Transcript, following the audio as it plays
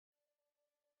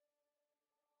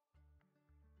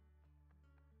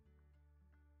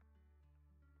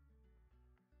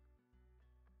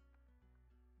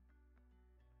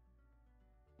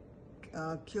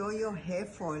cure your hair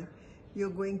fall, you're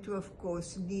going to, of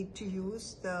course, need to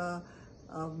use the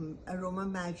Aroma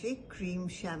Magic Cream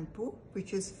Shampoo,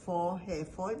 which is for hair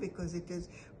fall because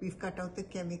we've cut out the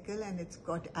chemical and it's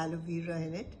got aloe vera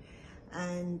in it.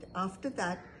 And after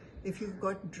that, if you've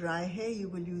got dry hair, you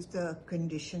will use the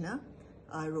conditioner,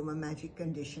 Aroma Magic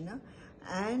conditioner,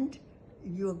 and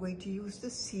you are going to use the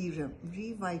serum,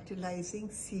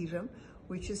 revitalizing serum,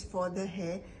 which is for the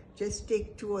hair. Just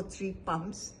take 2 or 3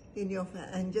 pumps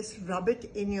and just rub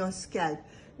it in your scalp.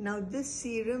 Now this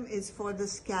serum is for the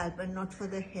scalp and not for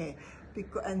the hair,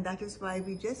 and that is why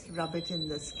we just rub it in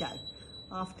the scalp.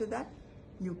 After that,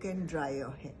 you can dry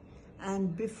your hair.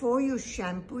 And before you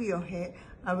shampoo your hair,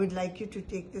 I would like you to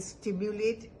take the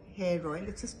Stimulate Hair Oil.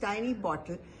 It's a tiny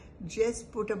bottle.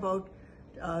 Just put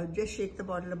just shake the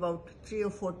bottle about 3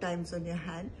 or 4 times on your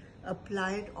hand.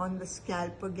 Apply it on the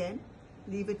scalp again.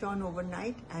 Leave it on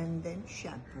overnight and then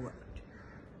shampoo it.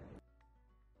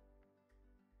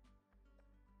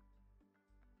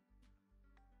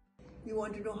 You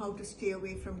want to know how to stay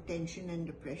away from tension and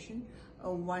depression?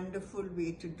 A wonderful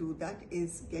way to do that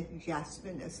is get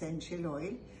jasmine essential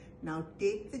oil. Now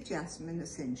take the jasmine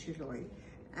essential oil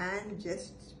and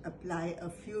just apply a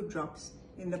few drops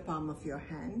in the palm of your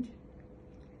hand.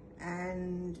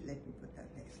 And let me put that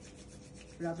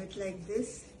there. Rub it like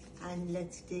this and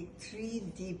let's take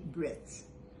 3 deep breaths.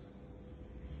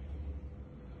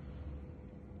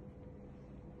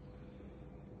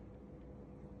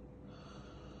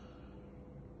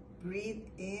 Breathe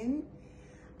in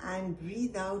and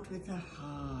breathe out with a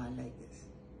ha like this.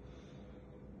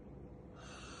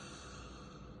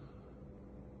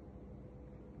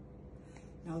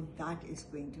 Now that is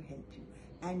going to help you,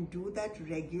 and do that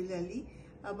regularly,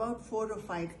 about 4 or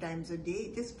 5 times a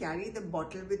day. Just carry the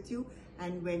bottle with you,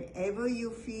 and whenever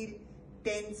you feel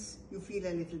tense, you feel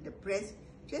a little depressed,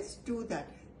 just do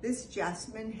that. This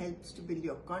jasmine helps to build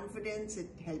your confidence, it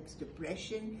helps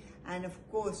depression, and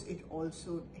of course it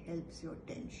also helps your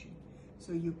tension.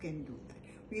 So you can do that.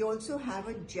 We also have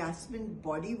a jasmine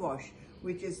body wash,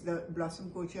 which is the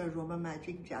Blossom Kochhar Aroma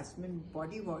Magic Jasmine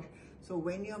Body Wash. So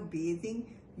when you're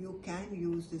bathing, you can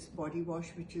use this body wash,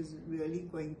 which is really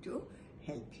going to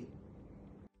help you.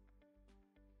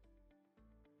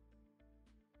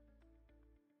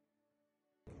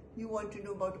 You want to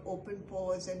know about open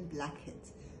pores and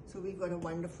blackheads. So we've got a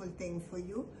wonderful thing for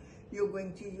you. You're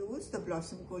going to use the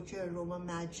Blossom Kochhar Aroma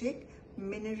Magic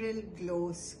Mineral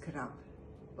Glow Scrub.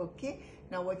 Okay,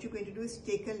 now what you're going to do is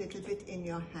take a little bit in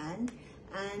your hand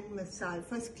and massage.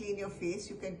 First clean your face.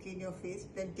 You can clean your face,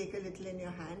 then take a little in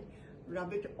your hand,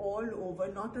 rub it all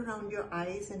over, not around your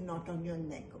eyes and not on your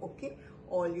neck. Okay,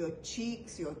 all your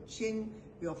cheeks, your chin,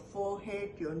 your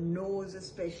forehead, your nose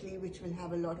especially, which will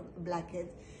have a lot of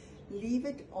blackheads. Leave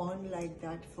it on like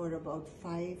that for about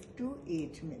 5 to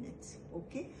 8 minutes.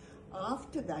 Okay,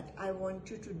 after that I want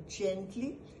you to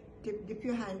gently dip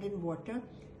your hand in water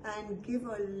and give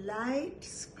a light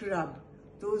scrub.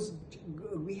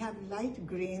 We have light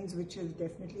grains, which is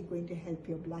definitely going to help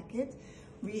your blackheads.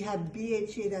 We have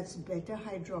BHA, that's beta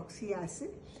hydroxy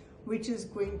acid, which is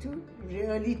going to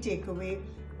really take away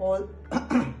all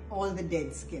all the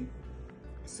dead skin.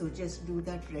 So just do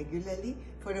that regularly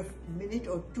for a minute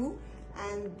or 2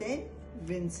 and then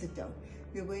rinse it out.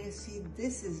 You're going to see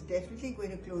this is definitely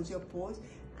going to close your pores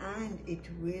and it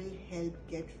will help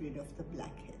get rid of the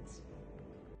blackheads.